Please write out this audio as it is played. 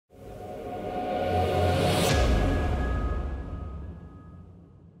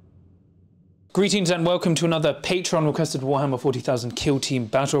Greetings and welcome to another Patreon requested Warhammer 40,000 Kill Team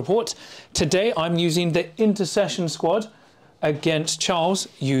Battle Report. Today I'm using the Intercession Squad against Charles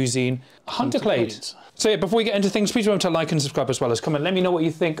using Hunter Clade. So yeah, before we get into things, please remember to like and subscribe as well as comment. Let me know what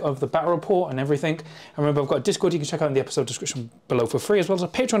you think of the battle report and everything. And remember, I've got a Discord you can check out in the episode description below for free, as well as a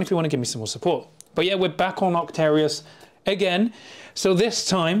Patreon if you want to give me some more support. But yeah, we're back on Octarius again. So this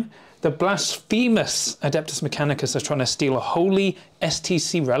time, the blasphemous Adeptus Mechanicus are trying to steal a holy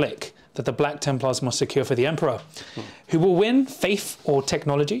STC relic that the Black Templars must secure for the Emperor. Who will win, faith or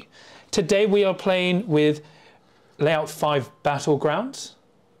technology? Today we are playing with layout 5 battlegrounds,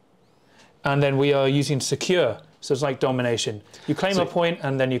 and then we are using secure, so it's like domination. You claim a point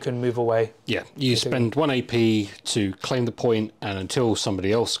and then you can move away. Yeah, you spend 1 AP to claim the point, and until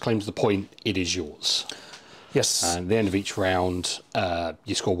somebody else claims the point, it is yours. Yes. And at the end of each round,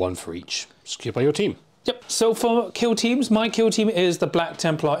 you score 1 for each, secured by your team. Yep, so for kill teams, my kill team is the Black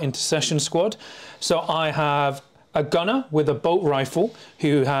Templar Intercession Squad. So I have a gunner with a bolt rifle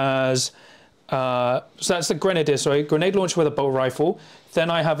who has, so that's the Grenadier, sorry, grenade launcher with a bolt rifle. Then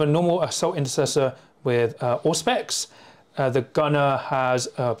I have a normal assault intercessor with Auspex. The gunner has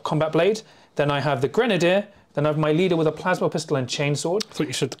a combat blade. Then I have the Grenadier. Then I have my leader with a plasma pistol and chainsword. I thought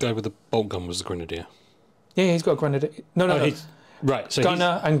you said the guy with the bolt gun was the Grenadier. Yeah, he's got a Grenadier. No. Right, so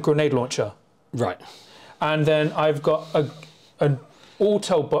gunner and grenade launcher. Right. And then I've got a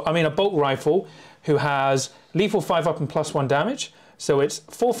bolt rifle who has lethal 5 up and +1 damage. So it's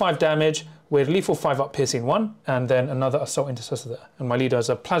 4/5 damage with lethal 5 up, piercing 1, and then another assault intercessor there. And my leader has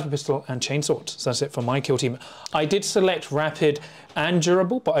a plasma pistol and chainsword. So that's it for my kill team. I did select rapid and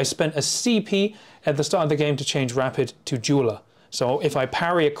durable, but I spent a CP at the start of the game to change rapid to jeweler. So if I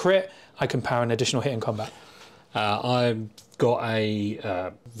parry a crit, I can parry an additional hit in combat. I've got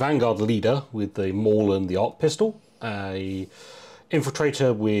a Vanguard leader with the Maul and the arc pistol, a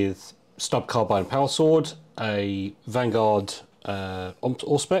Infiltrator with Stubcarbine power sword, a Vanguard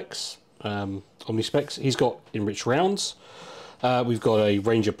Auspex, Omnispecs. He's got enriched rounds. We've got a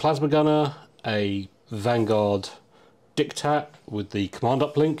Ranger plasma gunner, a Vanguard Diktat with the command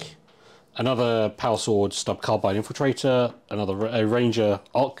uplink, another power sword Stubcarbine Infiltrator, a Ranger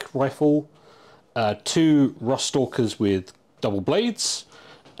arc rifle, 2 Rustalkers with double blades,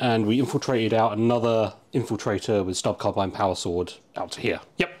 and we infiltrated out another Infiltrator with Stubcarbine power sword out to here.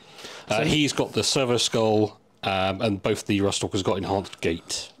 Yep. So he's got the servo skull, and both the Rustalkers got enhanced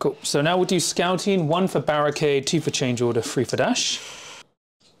gate. Cool. So now we'll do scouting. 1 for barricade, 2 for change order, 3 for dash.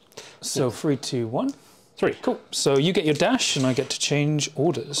 So 3, 2, 1. 3. Cool. So you get your dash, and I get to change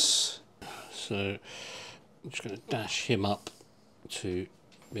orders. So I'm just going to dash him up to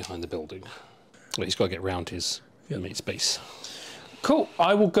behind the building. Well, he's got to get around his mate's base. Cool.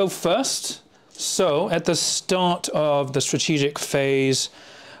 I will go first. So at the start of the strategic phase,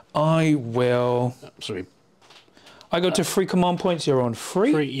 I will... sorry. I go to 3 command points. You're on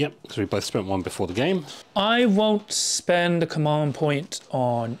 3. 3, yep. Because we both spent 1 before the game. I won't spend a command point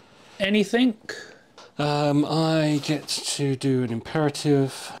on anything. I get to do an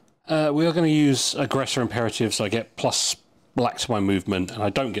imperative. We are going to use aggressor imperative, so I get plus black to my movement, and I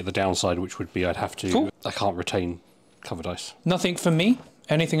don't get the downside, which would be I'd have to... Cool. I can't retain cover dice. Nothing from me?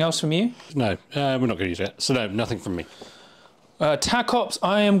 Anything else from you? No, we're not going to use it. So no, nothing from me. Tac Ops,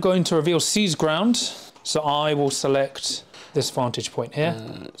 I am going to reveal Seize Ground, so I will select this vantage point here.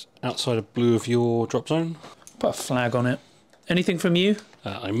 It's outside of blue of your drop zone. Put a flag on it. Anything from you?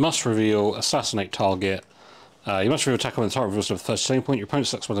 I must reveal Assassinate Target. You must reveal attack on the target reveals to the first saving point. Your opponent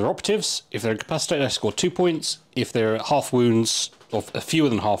selects one of their operatives. If they're incapacitated, I score 2 points. If they're half wounds, or fewer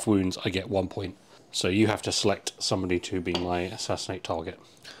than half wounds, I get 1 point. So you have to select somebody to be my assassinate target.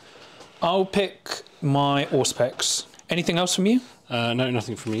 I'll pick my Auspex. Anything else from you? No,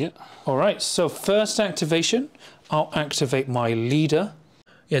 nothing from me yet. All right, so first activation, I'll activate my leader.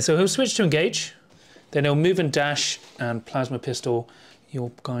 Yeah, so he'll switch to engage. Then he'll move and dash and plasma pistol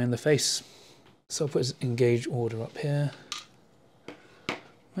your guy in the face. So I'll put his engage order up here.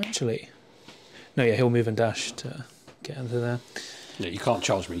 Actually, no, yeah, he'll move and dash to get into there. Yeah, you can't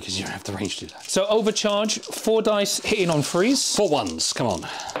charge me because you don't have the range to do that. So overcharge, 4 dice hitting on freeze. 4 1s, come on.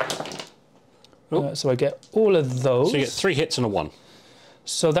 So I get all of those. So you get 3 hits and a 1.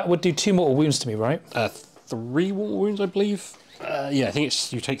 So that would do 2 mortal wounds to me, right? 3 mortal wounds, I believe. Yeah, I think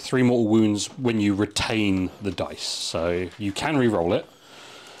it's you take 3 mortal wounds when you retain the dice. So you can re-roll it.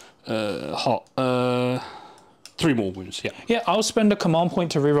 3 more wounds, yeah. Yeah, I'll spend a command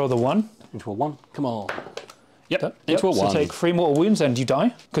point to reroll the 1. Into a 1, come on. Yep, into a 1. So take 3 mortal wounds and you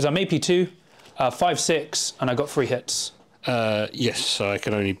die. Because I'm AP2, 5, 6, and I got 3 hits. Yes, so I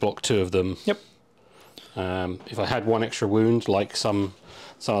can only block 2 of them. Yep. If I had 1 extra wound, like some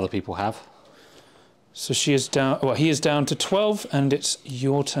other people have. So she is down, well, he is down to 12, and it's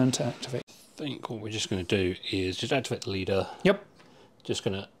your turn to activate. I think what we're just going to do is just activate the leader. Yep. Just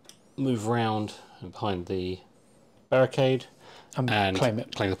going to move around and behind the barricade and claim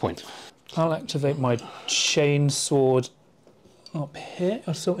it. Claim the point. I'll activate my Chainsword up here,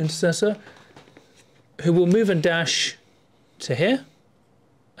 Assault Intercessor, who will move and dash to here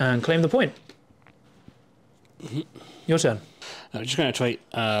and claim the point. Your turn. I'm just going to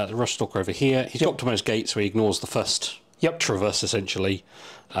activate the Rustalker over here. He's got optimised gate, so he ignores the first traverse essentially.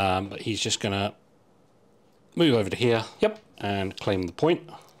 But he's just going to move over to here and claim the point.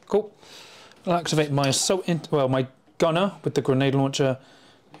 Cool. I'll activate my my gunner with the grenade launcher.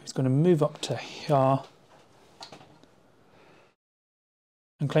 He's going to move up to here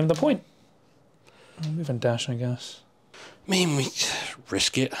and claim the point. I'll move and dash, I guess. I mean, we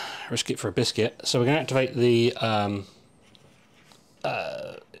risk it for a biscuit. So we're going to activate the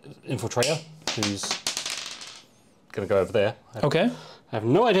Infiltrator, who's going to go over there. Okay. I have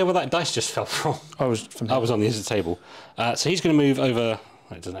no idea where that dice just fell from. I was on the edge of the table. So he's going to move over.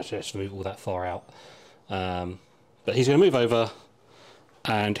 It doesn't actually have to move all that far out. But he's going to move over,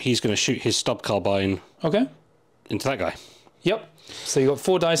 and he's going to shoot his Stubcarbine into that guy. Yep. So you got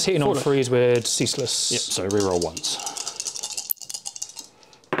 4 dice hitting on freeze with ceaseless. Yep. So reroll once.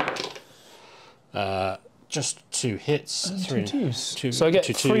 Just 2 hits. 2 twos. So I get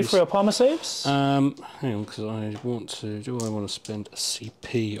 3 free up armor saves. Hang on, because I want to. Do I want to spend a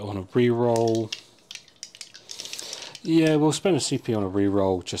CP on a reroll? Yeah, we'll spend a CP on a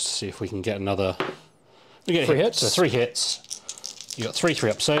reroll just to see if we can get another. We get 3 hits. So 3 hits. You got 3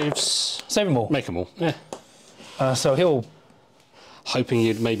 3-up saves. Save them all. Make them all. Yeah. So he'll. Hoping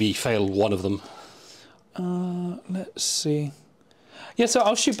you'd maybe fail one of them. Let's see. Yeah, so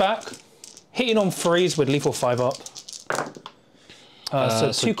I'll shoot back. Hitting on freeze with lethal 5 up.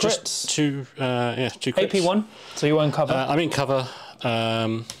 So 2 crits. 2 crits. AP 1, so you won't cover. I'm in cover.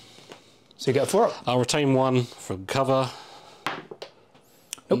 So you get a 4 up. I'll retain 1 from cover.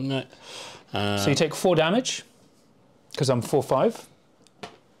 Nope. No. So you take 4 damage, because I'm 4/5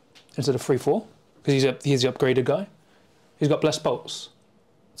 instead of 3/4, because he's the upgraded guy. He's got blessed bolts.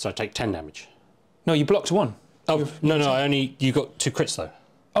 So I take 10 damage. No, you blocked 1. Oh no, you got 2 crits though.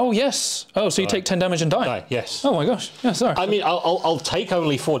 Oh yes. Oh, so you take 10 damage and die. Yes. Oh my gosh. Yeah, sorry. I mean, I'll take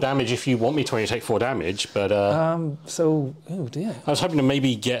only 4 damage if you want me to only take 4 damage, but so oh dear. I was hoping to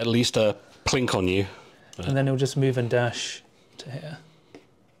maybe get at least a plink on you. And then he'll just move and dash to here.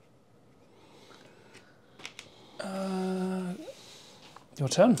 Your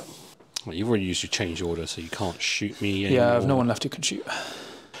turn. Well, you've already used your change order, so you can't shoot me anymore. Yeah, I have no one left who can shoot.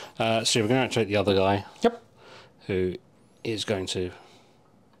 So we're going to activate the other guy. Yep. Who is going to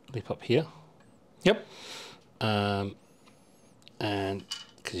leap up here. Yep. And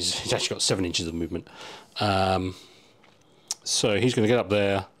because he's actually got 7 inches of movement. So he's going to get up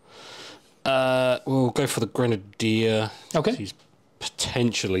there. We'll go for the Grenadier. Okay. He's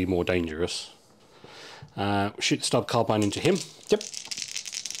potentially more dangerous. Shoot the Stubcarbine into him. Yep.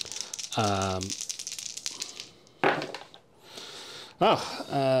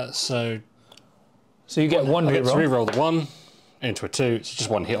 So you get 1 reroll. I get to reroll the 1 into a 2. It's just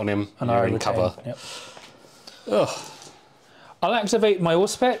 1 hit on him. And you're in cover. Yep. Ugh. I'll activate my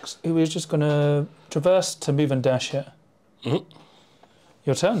Auspex, who is just going to traverse to move and dash here.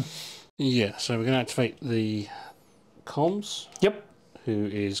 Your turn. Yeah, so we're going to activate the comms. Yep. Who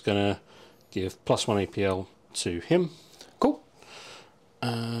is going to give +1 APL to him. Cool.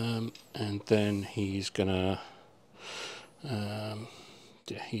 And then he's going to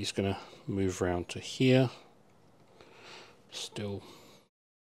move around to here. Still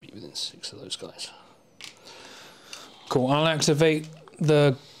be within 6 of those guys. Cool. I'll activate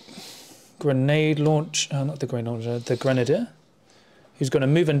the grenade launch. Not the grenade launcher. The Grenadier. Who's going to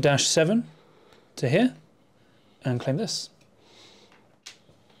move and dash 7 to here, and claim this.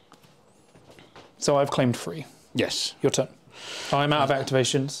 So I've claimed 3. Yes. Your turn. I'm out of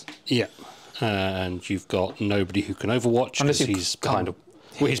activations. Yeah. And you've got nobody who can overwatch because he's behind a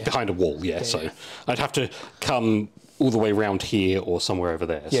behind a wall, so I'd have to come all the way around here or somewhere over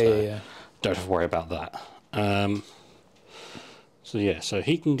there. Don't have to worry about that. So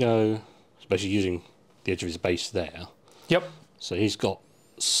he can go, especially using the edge of his base there. Yep. So he's got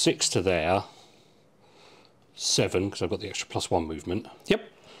 6 to there, 7 because I've got the extra +1 movement. Yep.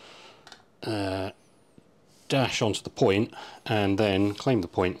 Dash onto the point and then claim the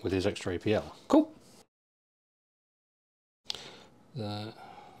point with his extra APL. Cool. The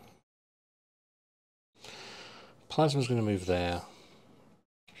Plasma's going to move there.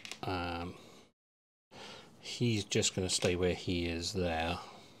 He's just going to stay where he is there.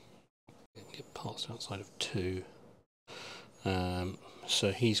 Get paths outside of 2.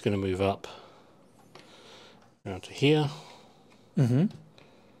 So he's going to move up around to here. Mm-hmm.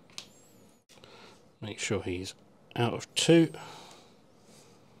 Make sure he's out of 2.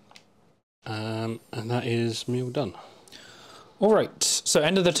 And that is me all done. All right. So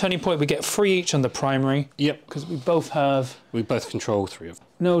end of the turning point, we get 3 each on the primary. Yep. Because we both control 3 of them.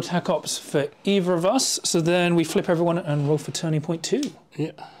 No attack ops for either of us. So then we flip everyone and roll for turning point 2.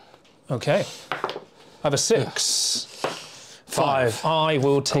 Yeah. Okay. I have a 6. 5. I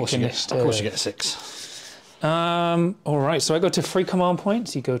will take initiative. Of course you get a 6. All right. So I go to 3 command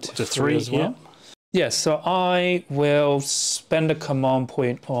points. You go to 3 as well. Yeah. Yes. So I will spend a command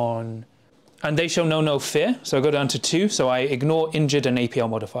point on. And they shall know no fear, so I go down to 2, so I ignore injured and APL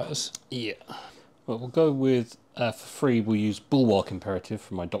modifiers. Yeah. Well, we'll go with, for 3, we'll use Bulwark Imperative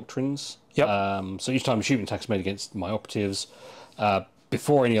for my doctrines. Yep. So each time a shooting attack is made against my operatives,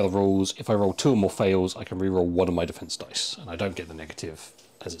 before any other rolls, if I roll 2 or more fails, I can reroll 1 of my defense dice, and I don't get the negative,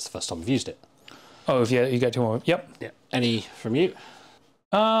 as it's the first time I've used it. Oh, yeah, you get 2 more. Yep. Yeah. Any from you?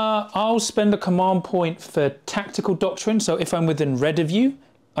 I'll spend a command point for Tactical Doctrine, so if I'm within red of you,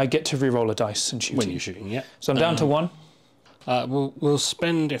 I get to re-roll a dice and shoot. When you're shooting, yeah. So I'm down to 1. We'll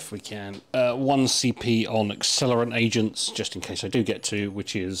spend, if we can, 1 CP on Accelerant Agents, just in case I do get to,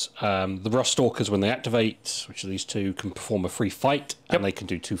 which is the Rustalkers, when they activate, which are these 2, can perform a free fight, and they can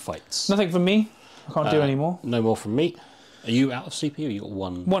do 2 fights. Nothing from me. I can't do any more. No more from me. Are you out of CP, or you got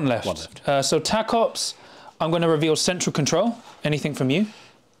 1? 1 left. 1 left. So TAC Ops, I'm going to reveal Central Control. Anything from you?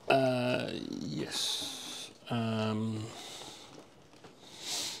 Yes.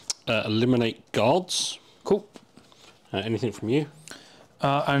 Eliminate guards. Cool. Anything from you?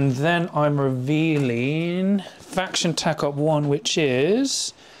 And then I'm revealing Faction TAC Op 1, which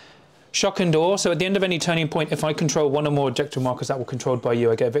is Shock and Awe. So at the end of any turning point, if I control 1 or more objective markers that were controlled by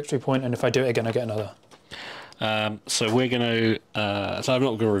you, I get a victory point, and if I do it again, I get another. So we're going to... so I'm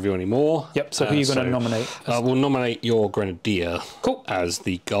not going to reveal any more. Yep, so who are you going to nominate? We'll nominate your Grenadier as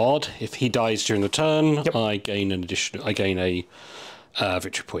the guard. If he dies during the turn, I gain an additional... I gain a...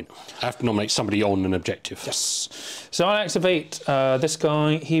 victory point. I have to nominate somebody on an objective. Yes. So I'll activate this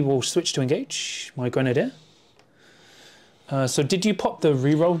guy. He will switch to engage, my Grenadier. So did you pop the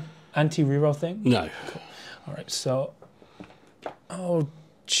reroll, anti-reroll thing? No. Cool. All right, so I'll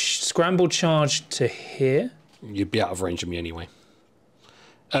scramble charge to here. You'd be out of range of me anyway.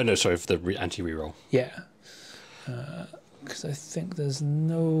 Oh, no, sorry, for the anti-reroll. Yeah. Because I think there's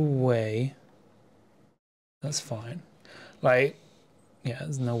no way. That's fine. Like... Yeah,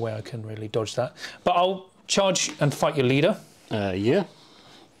 there's no way I can really dodge that. But I'll charge and fight your leader. Yeah.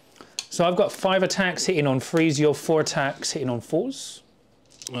 So I've got 5 attacks hitting on 3s, your 4 attacks hitting on 4s.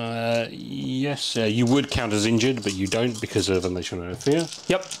 Yes, you would count as injured, but you don't because of Unleash on No Fear.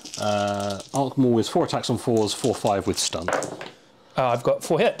 Yep. Maul is 4 attacks on 4s, 4/5 with stun. I've got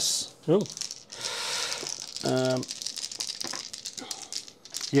 4 hits. Oh.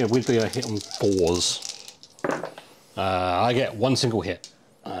 Yeah, with the hit on 4s. I get 1 single hit.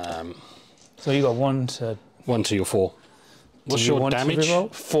 So you got 1 to... 1 to your 4. What's your damage?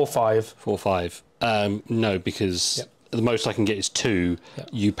 4/5. 4/5. No, because the most I can get is 2. Yep.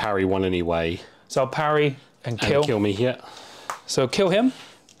 You parry 1 anyway. So I'll parry and kill. And kill me, yeah. So kill him.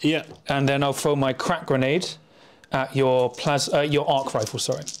 Yeah. And then I'll throw my crack grenade at your arc rifle,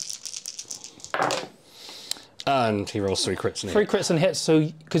 sorry. And he rolls 3 crits and 3 crits and hits,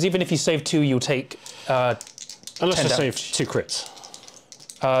 so... Because even if you save 2, you'll take... Unless I save 2 crits.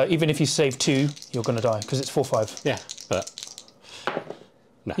 Even if you save 2, you're going to die, because it's 4/5. Yeah, but...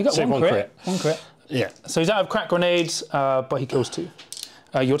 No, you got 1 crit. 1 crit. Yeah. So he's out of crack grenades, but he kills 2.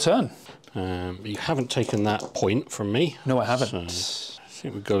 Your turn. You haven't taken that point from me. No, I haven't. So I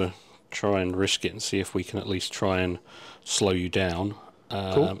think we've got to try and risk it and see if we can at least try and slow you down.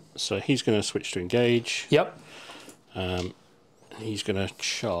 Cool. So he's going to switch to engage. Yep. He's going to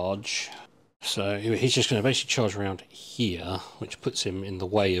charge... So he's just going to basically charge around here, which puts him in the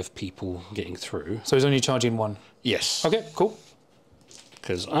way of people getting through. So he's only charging 1? Yes. Okay, cool.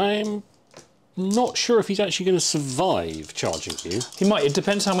 Because I'm not sure if he's actually going to survive charging you. He might. It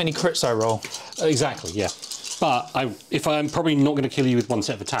depends how many crits I roll. Exactly, yeah. But if I'm probably not going to kill you with 1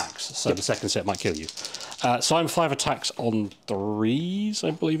 set of attacks, so the second set might kill you. So I'm 5 attacks on 3s, I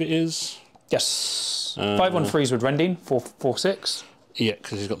believe it is. Yes. 5 on 3s with rending, 4, 6. Yeah,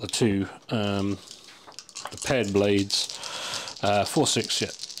 because he's got the 2, the paired blades. 4, 6, yeah.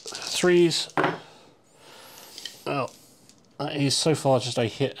 3s. Oh, that is so far just a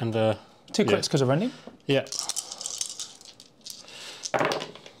hit and a... 2 crits because of rending? Yeah.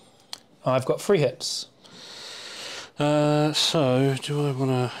 I've got 3 hits. So, do I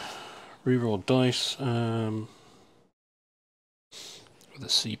want to Reroll dice. With a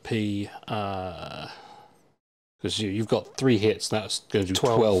CP, because you've got 3 hits, that's going to do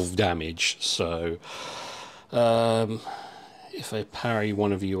 12 damage. So, if I parry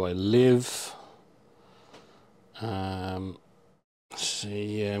one of you, I live. Let's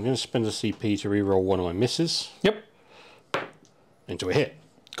see, yeah, I'm going to spend a CP to reroll one of my misses. Yep. Into a hit.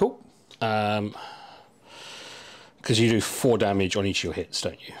 Cool. Because you do 4 damage on each of your hits,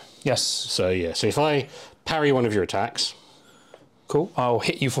 don't you? Yes. So yeah, so if I parry one of your attacks, cool. I'll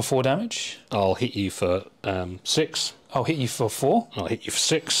hit you for 4 damage. I'll hit you for 6. I'll hit you for 4. I'll hit you for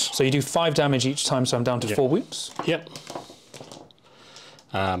 6. So you do 5 damage each time, so I'm down to 4 wounds. Yep.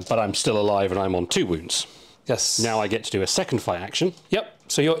 But I'm still alive and I'm on 2 wounds. Yes. Now I get to do a second fight action. Yep.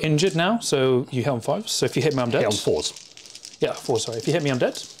 So you're injured now, so you hit on 5s. So if you hit me, I'm dead. Hit on 4s. Yeah, 4, sorry. If you hit me, I'm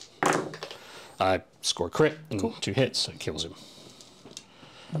dead. I score a crit and 2 hits, so it kills him.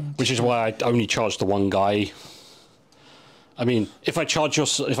 Which is why I only charge the one guy. I mean, if I charge your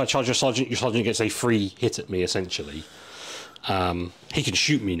sergeant gets a free hit at me essentially. He can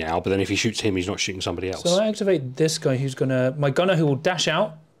shoot me now, but then if he shoots him, he's not shooting somebody else. So I activate this guy who's gonna my gunner who will dash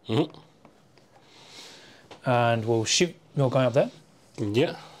out. And will shoot your guy up there.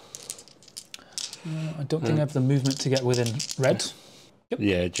 Yeah. I don't think I have the movement to get within red. Yep.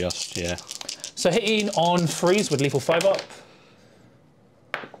 Yeah, just, yeah. So hitting on freeze with lethal 5 up.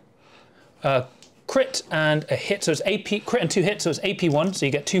 Crit and a hit, so it's AP, crit and 2 hits, so it's AP1, so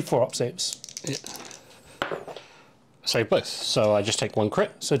you get 2 4-up saves. Yeah. Save both, so I just take 1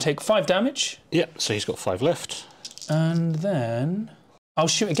 crit. So take 5 damage. Yeah, so he's got 5 left. And then I'll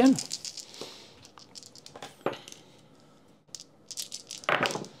shoot again.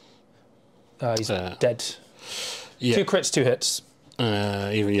 He's dead. Yeah. 2 crits, 2 hits.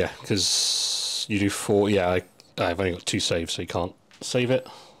 Even, yeah, because you do 4. Yeah, I've only got 2 saves, so you can't save it.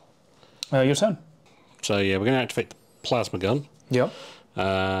 Your turn. So, yeah, we're going to activate the plasma gun. Yep. He's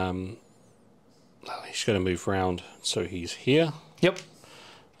going to move round, so he's here. Yep.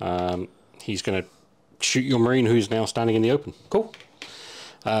 He's going to shoot your Marine, who's now standing in the open. Cool.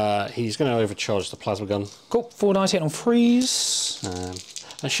 He's going to overcharge the plasma gun. Cool. 4 dice hit on freeze.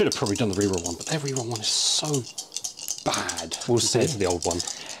 I should have probably done the reroll one, but that reroll one is so bad. We'll see. To the old one.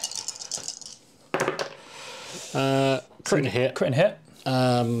 Crit and hit. Crit and hit.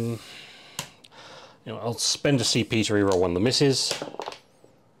 I'll spend a CP to reroll one of the misses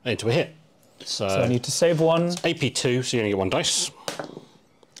into a hit. So I need to save 1. AP2, so you only get 1 dice.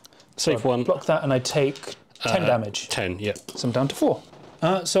 Save 1. Block that, and I take 10 damage. 10, yep. So I'm down to 4.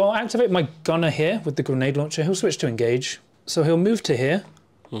 So I'll activate my gunner here with the grenade launcher. He'll switch to engage. So he'll move to here.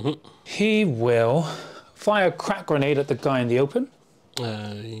 He will fire a crack grenade at the guy in the open.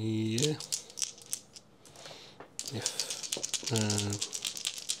 Yeah.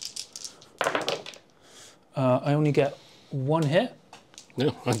 I only get 1 hit.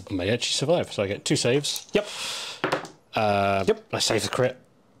 No, I may actually survive, so I get 2 saves. Yep. Yep. I save the crit.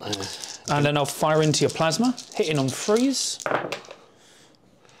 And then I'll fire into your plasma, hitting on freeze.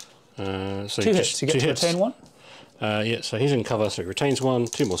 So 2 hits, you get to retain 1. Yeah, so he's in cover, so he retains 1,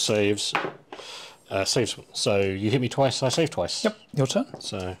 2 more saves. Saves 1. So you hit me twice, I save twice. Yep, your turn.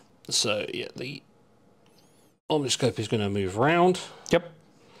 So yeah, the Omniscope is going to move around. Yep.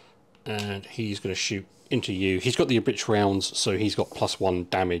 And he's going to shoot into you. He's got the Abridged rounds, so he's got +1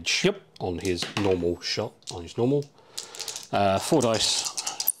 damage on his normal shot, on his normal. 4 dice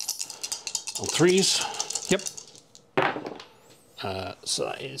on 3s. Yep. So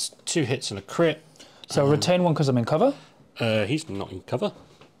that is 2 hits and a crit. So retain 1 because I'm in cover? He's not in cover.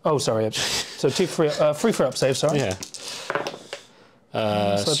 Oh, sorry. So 3 free-up saves, sorry. Yeah.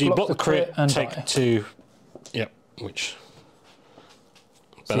 So you block the crit and take die. 2. Yep, which...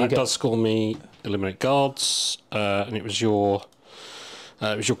 But so that does score me eliminate guards, and it was your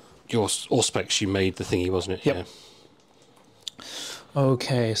Auspex you made the thingy, wasn't it? Yep. Yeah.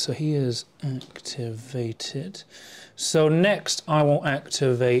 Okay, so he is activated. So next I will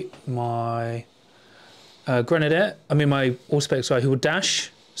activate my Grenadier, my Auspex guy, who will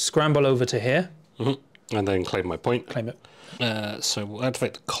dash, scramble over to here. And then claim my point. Claim it. So we'll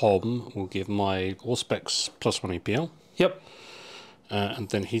activate the com, we'll give my Auspex +1 APL. Yep. And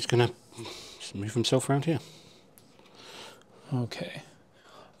then he's going to move himself around here. Okay.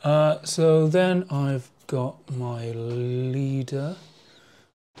 So then I've got my leader.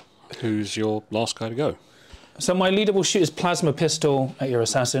 Who's your last guy to go? So my leader will shoot his plasma pistol at your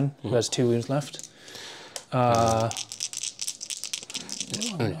assassin, who has 2 wounds left. Overcharge.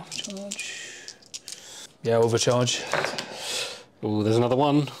 Yeah, overcharge. Oh, there's another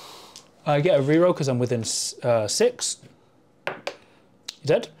one. I get a reroll because I'm within 6. You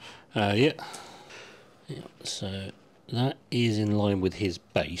dead? Yeah. So that is in line with his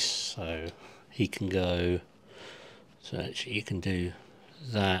base, so he can go. So actually, you can do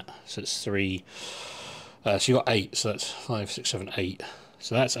that. So it's 3. So you got 8. So that's 5, 6, 7, 8.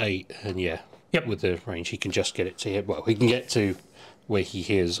 So that's 8, and yeah. Yep. With the range, he can just get it to here. Well, he can get to where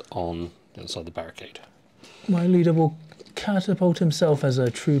he is on the other side of the barricade. My leader will catapult himself as a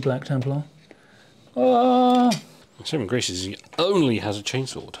true Black Templar. 7 graces, he only has a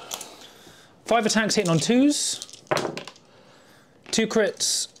chainsword. 5 attacks hitting on 2s. 2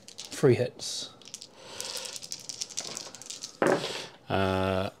 crits, 3 hits.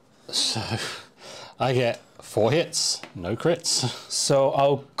 So I get 4 hits, no crits. So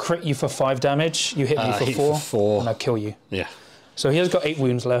I'll crit you for 5 damage. You hit me for 4, and I'll kill you. Yeah. So he has got 8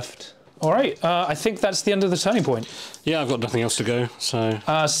 wounds left. All right, I think that's the end of the turning point. Yeah, I've got nothing else to go, so...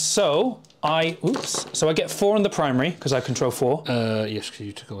 So I get 4 in the primary, because I control 4. Yes, because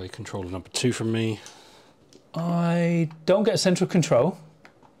you took away control of number 2 from me. I don't get central control,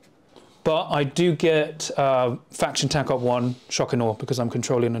 but I do get faction tac up 1, shock and awe, because I'm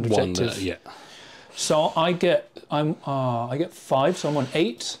controlling an objective. Yeah. So I get 5, so I'm on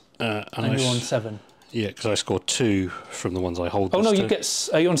 8, and you're on 7. Yeah, because I scored 2 from the ones I hold. Oh no, you get.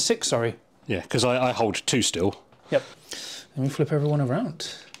 Are you on 6? Sorry. Yeah, because I hold 2 still. Yep. Let me flip everyone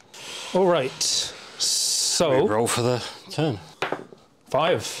around. All right. So roll for the turn.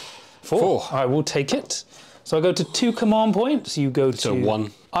 5, 4. I will take it. So I go to 2 command points. You go to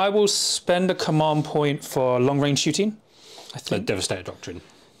 1. I will spend a command point for long range shooting. I think. Devastator Doctrine.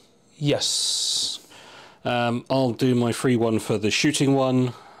 Yes. I'll do my free one for the shooting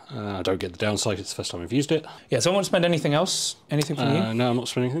one. I don't get the downside, it's the first time I've used it. Yeah, so I won't spend anything else? Anything from you? No, I'm not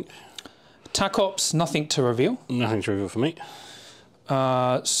spending anything. Tac Ops, nothing to reveal. Nothing to reveal for me.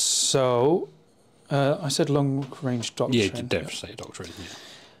 I said long range doctrine. Yeah, Devastator Doctrine. Yeah.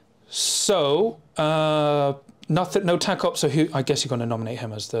 So, nothing, no Tac Ops, so who, I guess you're going to nominate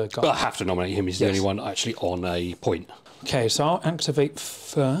him as the guy. Well, I have to nominate him, he's the only one actually on a point. Okay, so I'll activate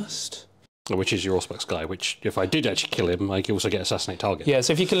first. Which is your Auspex guy, which, if I did actually kill him, I can also get Assassinate Target. Yeah,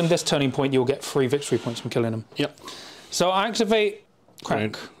 so if you kill him this turning point, you'll get 3 victory points from killing him. Yep. So I activate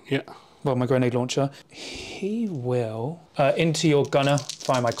Crack. Yeah. Well, my grenade launcher. He will, into your gunner,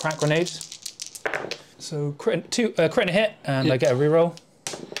 fire my Crack grenade. So crit and a hit, and I get a reroll.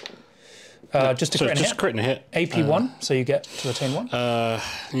 Just a crit and a hit. Crit and a hit. AP 1, so you get to retain 1.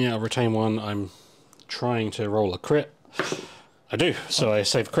 Yeah, retain 1. I'm trying to roll a crit. I do, so I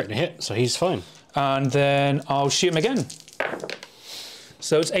save a crit and a hit, so he's fine. And then I'll shoot him again.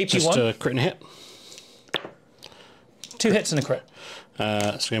 So it's AP 1. Just a crit and a hit. 2 hits and a crit.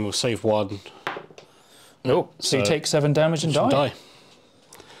 So again, we'll save 1. Oh, so you take 7 damage and die.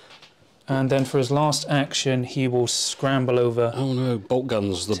 And then for his last action, he will scramble over. Oh no, bolt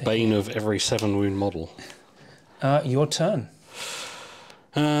guns, the bane of every 7 wound model. Your turn.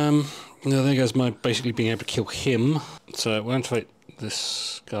 No, there goes my basically being able to kill him. So we'll activate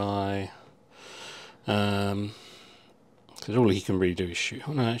this guy. Because all he can really do is shoot.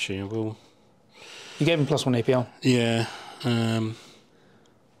 Oh no, actually, I will. You gave him +1 APL. Yeah. I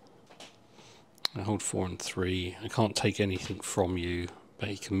hold 4 and 3. I can't take anything from you, but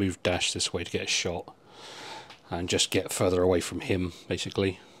he can move dash this way to get a shot. And just get further away from him,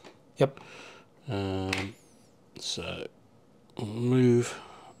 basically. Yep. So, I'll move.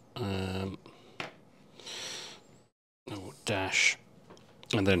 Dash,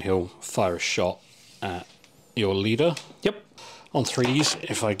 and then he'll fire a shot at your leader. Yep. On 3s,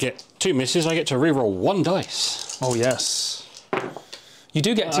 if I get 2 misses, I get to reroll 1 dice. Oh yes. You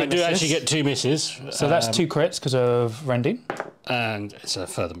do get 2 misses. I do actually get 2 misses. So that's 2 crits because of rending. And it's a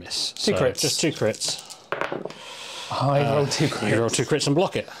further miss. 2 crits. Just 2 crits. I roll 2 crits. You roll 2 crits and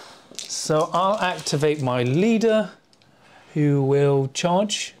block it. So I'll activate my leader, who will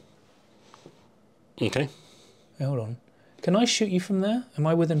charge. Okay. Hey, hold on. Can I shoot you from there? Am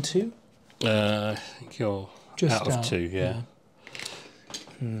I within 2? I think you're just out of 2, yeah.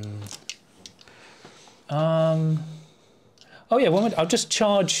 Oh yeah, I'll just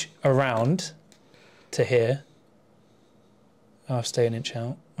charge around to here. I'll stay an inch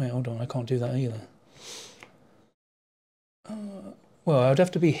out. Wait, hold on, I can't do that either. Well, I'd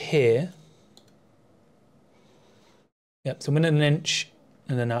have to be here. Yep, so I'm within an inch,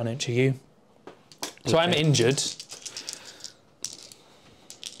 and then out an inch of you. So I'm injured.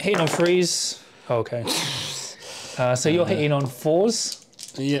 Hitting on 3s. Oh, okay. So you're hitting on 4s.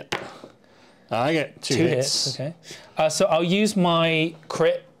 Yeah. I get 2 hits. Okay. So I'll use my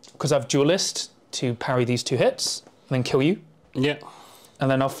crit, because I've duelist, to parry these 2 hits, and then kill you. Yeah.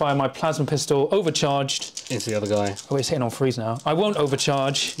 and then I'll fire my plasma pistol overcharged. Into the other guy. Oh, it's hitting on freeze now. I won't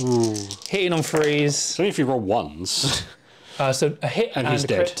overcharge. Ooh. Hitting on freeze. So if you roll ones. So a hit and he's a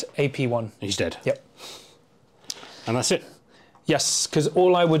dead. crit, AP1. He's dead. Yep. And that's it. Yes, because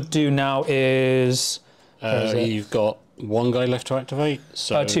all I would do now is... you've got one guy left to activate.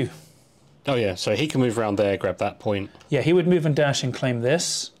 So 2. Oh yeah, so he can move around there, grab that point. Yeah, he would move and dash and claim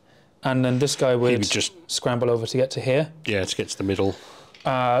this. And then this guy would just scramble over to get to here. Yeah, to get to the middle.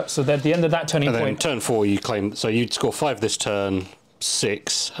 So at the end of that turning and then point... turn 4 you claim... So you'd score 5 this turn,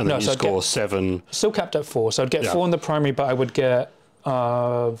 6, and then you score 7. Still capped at 4. So I'd get 4 in the primary, but I would get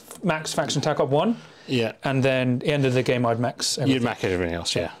max faction attack up 1. Yeah. And then at the end of the game I'd max everything. You'd max everything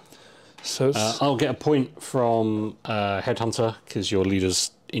else, yeah. So I'll get a point from Headhunter, because your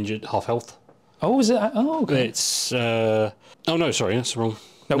leader's injured, half health. Oh, is it? Oh, okay. It's... oh no, sorry, that's wrong.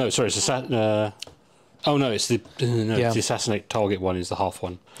 Nope. No, sorry, it's the... oh no, it's the... the assassinate target one is the half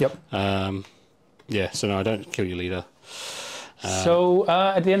one. Yep. Yeah, so no, I don't kill your leader. So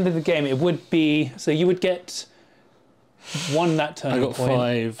at the end of the game, it would be... So you would get 1 that turn. I got point,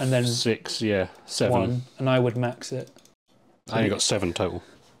 5, and then 6, yeah, 7. 1, and I would max it. I only got 7 total.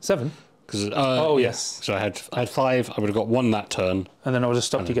 7? Because oh yes. So I had 5. I would have got 1 that turn, and then I would have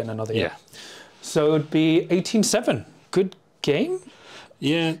stopped you getting another. Yeah. So it would be 18-7. Good game.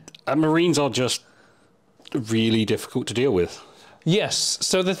 Yeah, Marines are just really difficult to deal with. Yes.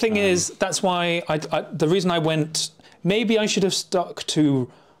 So the thing is, that's why the reason I went. Maybe I should have stuck to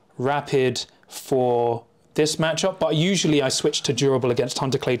rapid for this matchup, but usually I switch to durable against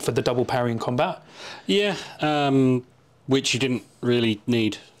Hunter Clade for the double parry in combat. Yeah, which you didn't really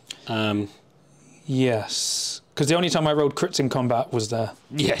need. Yes, because the only time I rolled crits in combat was there.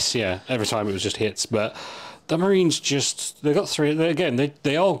 Yes, yeah. Every time it was just hits, but the Marines they got 3. Again,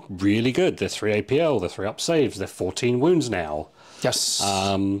 they are really good. They're 3 APL, they're 3 up saves, they're 14 wounds now. Yes.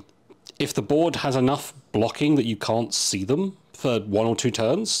 If the board has enough blocking that you can't see them for 1 or 2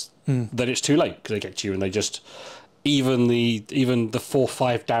 turns, then it's too late because they get to you and they just even the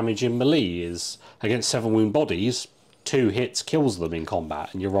 4-5 damage in melee is against 7 wound bodies. 2 hits kills them in combat,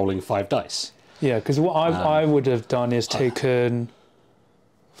 and you're rolling 5 dice. Yeah, because what I would have done is taken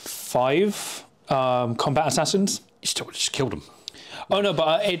 5 combat assassins. You still would have just killed them. Oh no,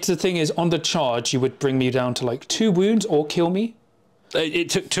 but it's the thing is, on the charge, you would bring me down to like 2 wounds or kill me. It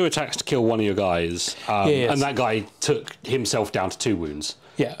took 2 attacks to kill one of your guys, and that guy took himself down to 2 wounds.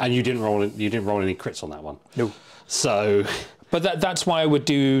 Yeah, and you didn't roll any crits on that one. No. So, but that's why I would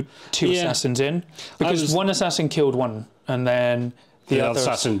do 2 assassins in, because 1 assassin killed 1, and then the other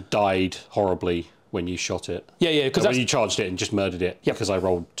assassin died horribly when you shot it. Yeah, because when you charged it and just murdered it. Because I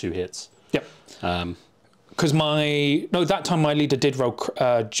rolled 2 hits. Yep. Because that time my leader did roll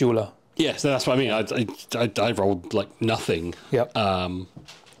jeweler. Yeah, so that's what I mean. I rolled like nothing. Yep.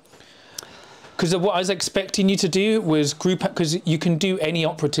 Because what I was expecting you to do was because you can do any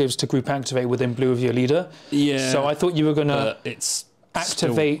operatives to group activate within blue of your leader. Yeah. So I thought you were going to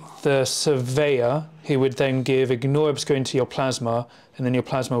activate the Surveyor, who would then give ignore obscuring to your plasma, and then your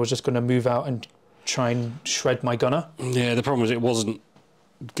plasma was just going to move out and try and shred my gunner. Yeah, the problem was it wasn't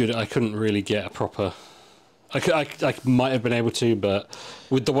good. I couldn't really get a proper... I might have been able to, but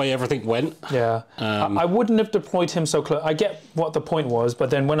with the way everything went... Yeah. I wouldn't have deployed him so close. I get what the point was, but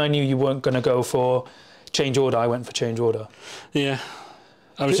then when I knew you weren't going to go for change order, I went for change order. Yeah.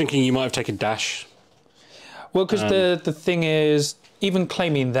 I was thinking you might have taken dash. Well, because the thing is, even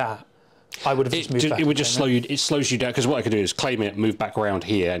claiming that, I would have just moved back. It would just slow you... It slows you down, because what I could do is claim it, move back around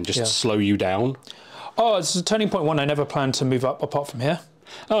here, and just slow you down. Oh, it's a turning point 1. I never planned to move up apart from here.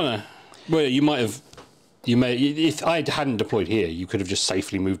 Oh, no. Well, you might have... if I hadn't deployed here, you could have just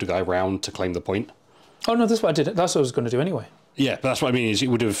safely moved a guy around to claim the point. Oh no, that's what I did. That's what I was going to do anyway. Yeah, but that's what I mean. Is it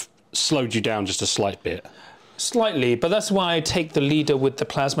would have slowed you down just a slight bit. Slightly, but that's why I take the leader with the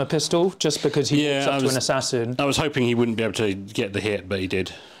plasma pistol, just because he walks up to an assassin. I was hoping he wouldn't be able to get the hit, but he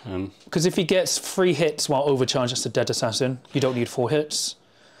did. Because if he gets 3 hits while overcharged, that's a dead assassin. You don't need 4 hits.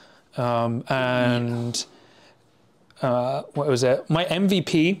 What was it? My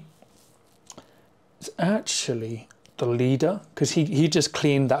MVP. It's actually the leader, because he just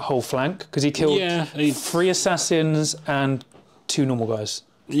cleaned that whole flank, because he killed 3 assassins and 2 normal guys.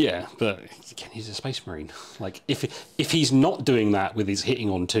 Yeah, but again, he's a space marine. Like if he's not doing that with his hitting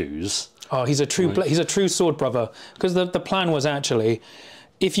on 2s. Oh, he's a true sword brother. Because the plan was actually,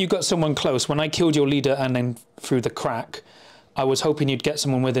 if you got someone close, when I killed your leader and then through the crack, I was hoping you'd get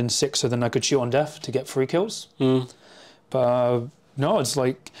someone within 6, so then I could shoot on death to get 3 kills. But no, it's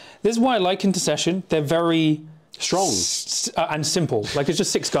like, this is why I like Intercession. They're very strong and simple. Like it's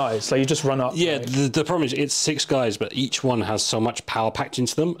just 6 guys. Like you just run up. Yeah, right? the problem is it's 6 guys, but each one has so much power packed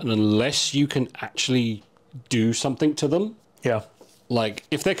into them, and unless you can actually do something to them, yeah, like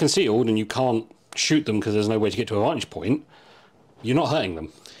if they're concealed and you can't shoot them because there's no way to get to a vantage point, you're not hurting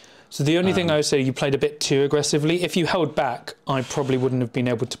them. So the only thing I would say, you played a bit too aggressively. If you held back, I probably wouldn't have been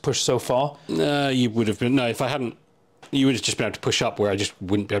able to push so far. You would have been. No, if I hadn't, you would have just been able to push up where I just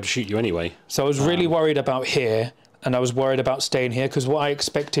wouldn't be able to shoot you anyway. So I was really worried about here, and I was worried about staying here, because what I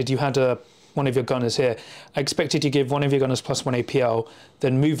expected, you had one of your gunners here. I expected you give one of your gunners +1 APL,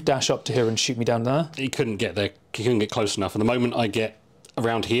 then move dash up to here and shoot me down there. He couldn't get there. He couldn't get close enough. And the moment I get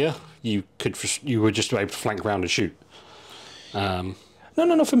around here, you were just able to flank around and shoot.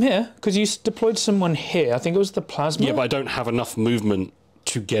 No, from here, because you deployed someone here. I think it was the plasma. Yeah, but I don't have enough movement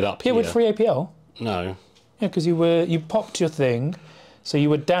to get up here. With 3 APL? No. Yeah, because you popped your thing, so you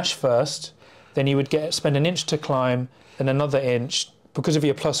would dash first, then you would spend an inch to climb, then another inch. Because of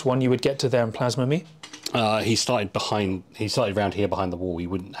your +1, you would get to there and plasma me. He started around here behind the wall. He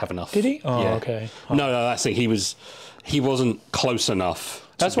wouldn't have enough. Did he? Oh, yeah. okay. Oh. No, that's the thing. He wasn't close enough.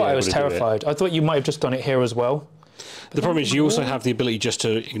 That's why I was terrified. I thought you might have just done it here as well. The problem is you also have the ability just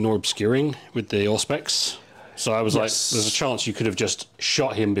to ignore obscuring with the Auspex. So I was like, there's a chance you could have just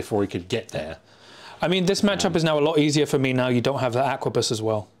shot him before he could get there. I mean, this matchup is now a lot easier for me now. You don't have the Aquabus as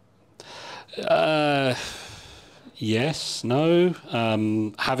well. Yes, no.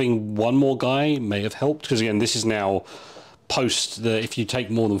 Having one more guy may have helped, because again, this is now post if you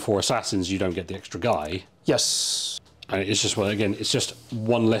take more than 4 assassins, you don't get the extra guy. Yes. And it's just, well, again, it's just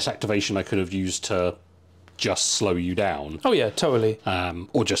one less activation I could have used to just slow you down. Oh yeah, totally.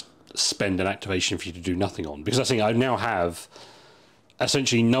 Or just spend an activation for you to do nothing on. Because I think I now have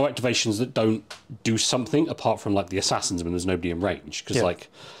essentially no activations that don't do something apart from like the assassins when there's nobody in range. Because like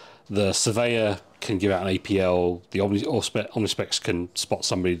the Surveyor can give out an APL, the Omnispecs can spot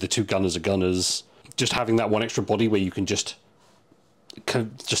somebody, the 2 gunners are gunners. Just having that one extra body where you can just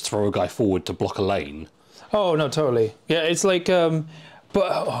throw a guy forward to block a lane. Oh no, totally. Yeah, it's like,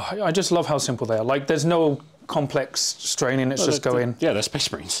 I just love how simple they are. Like there's no complex straining, it's just going. Yeah, they're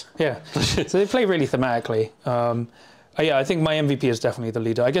Space Marines. Yeah, so they play really thematically. Yeah, I think my MVP is definitely the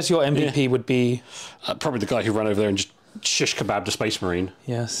leader. I guess your MVP would be... probably the guy who ran over there and just shish kebabbed a Space Marine.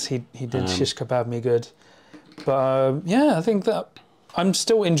 Yes, he did shish kebab me good. But yeah, I think that I'm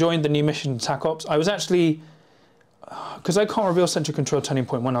still enjoying the new mission Tac Ops. I was actually... Because I can't reveal Central Control turning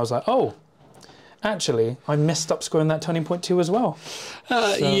point 1, I was like, oh, actually, I messed up scoring that turning point 2 as well.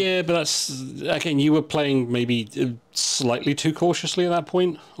 Yeah, but that's... Again, you were playing maybe slightly too cautiously at that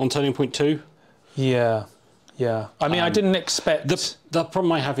point on turning point 2. Yeah. Yeah, I mean, I didn't expect... The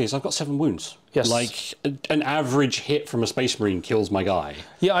problem I have is I've got 7 wounds. Yes. Like, an average hit from a Space Marine kills my guy.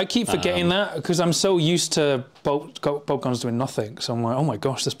 Yeah, I keep forgetting that, because I'm so used to bolt guns doing nothing. So I'm like, oh my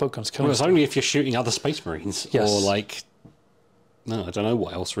gosh, this bolt gun's killing Well, it's only if you're shooting other Space Marines. Yes. Or, like... No, I don't know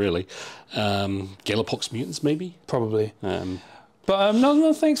what else, really. Galapox mutants, maybe? Probably. But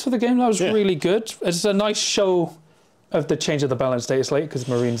no, thanks for the game. That was really good. It's a nice show of the change of the balance data slate, because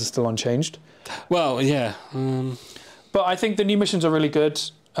Marines are still unchanged. Well, yeah. But I think the new missions are really good.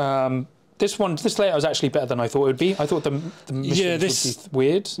 This layout was actually better than I thought it would be. I thought the missions would be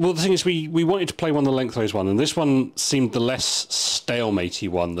weird. Well, the thing is, we wanted to play one of the lengthways one, and this one seemed the less stalematey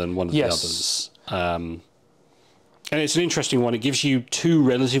one than one of the others. And it's an interesting one. It gives you 2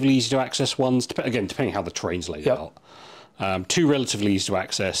 relatively easy to access ones, again, depending how the terrain's laid out. 2 relatively easy to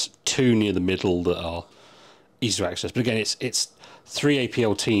access, 2 near the middle that are easy to access. But again, it's 3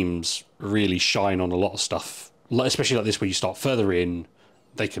 APL teams really shine on a lot of stuff, especially like this, where you start further in,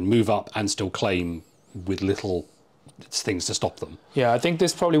 they can move up and still claim with little things to stop them. Yeah, I think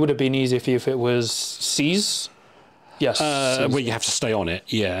this probably would have been easier for you if it was Seas. Yes. Where you have to stay on it,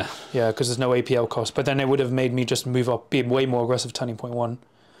 yeah. Yeah, because there's no APL cost. But then it would have made me just move up, be way more aggressive turning point 1.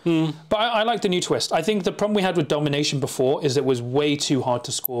 But I like the new twist. I think the problem we had with Domination before is it was way too hard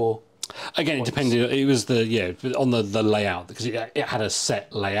to score. Again, it depended. It was on the layout, because it had a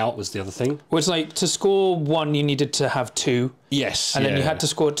set layout was the other thing. Well, it's like to score 1, you needed to have 2. Yes. And then you had to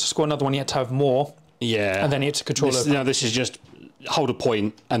score another one, you had to have more. Yeah. And then you had to control it. Now this is just hold a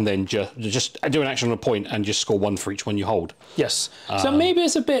point and then just do an action on a point and just score 1 for each one you hold. Yes. So maybe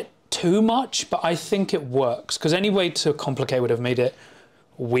it's a bit too much, but I think it works, because any way to complicate would have made it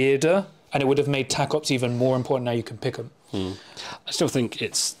weirder, and it would have made Tac Ops even more important. Now you can pick them. I still think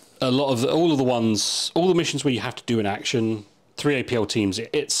it's a lot of all the missions where you have to do an action. 3 APL teams,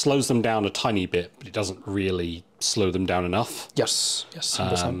 it slows them down a tiny bit, but it doesn't really slow them down enough. Yes.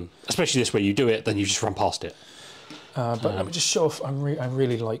 Especially this, where you do it, then you just run past it. But let me just show off. I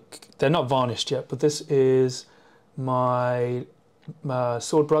really like. They're not varnished yet, but this is my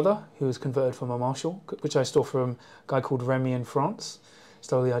sword brother, who was converted from a martial, which I stole from a guy called Remy in France.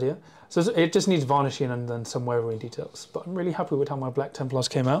 Stole the idea. So it just needs varnishing and then some weathering details. But I'm really happy with how my Black Templars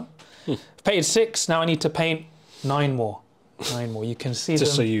came out. I've painted 6, now I need to paint 9 more. 9 more. You can see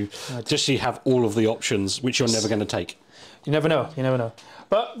just them. So you have all of the options, which you're never going to take. You never know. You never know.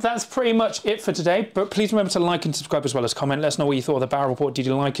 But that's pretty much it for today. But please remember to like and subscribe as well as comment. Let us know what you thought of the battle report. Did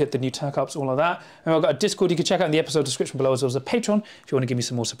you like it? The new tech-ups, all of that. And I've got a Discord you can check out in the episode description below, as well as a Patreon if you want to give me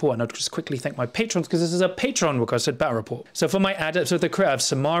some more support. And I'll just quickly thank my patrons because this is a Patreon requested battle report. So for my adepts of the crew, I have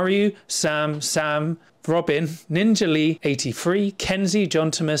Samaru, Sam, Robin, Ninja Lee, 83, Kenzie,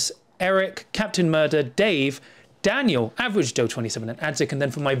 John Thomas, Eric, Captain Murder, Dave, Daniel, Average Joe 27, and Adzik, and then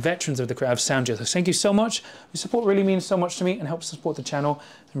for my veterans of the crew, I have Soundjo. So thank you so much. Your support really means so much to me and helps support the channel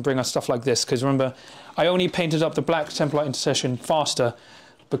and bring us stuff like this. Because remember, I only painted up the Black Templar Intercession faster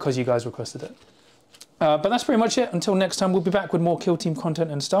because you guys requested it. But that's pretty much it. Until next time, we'll be back with more Kill Team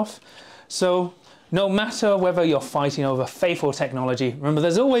content and stuff. So no matter whether you're fighting over faith or technology, remember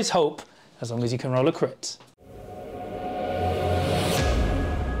there's always hope as long as you can roll a crit.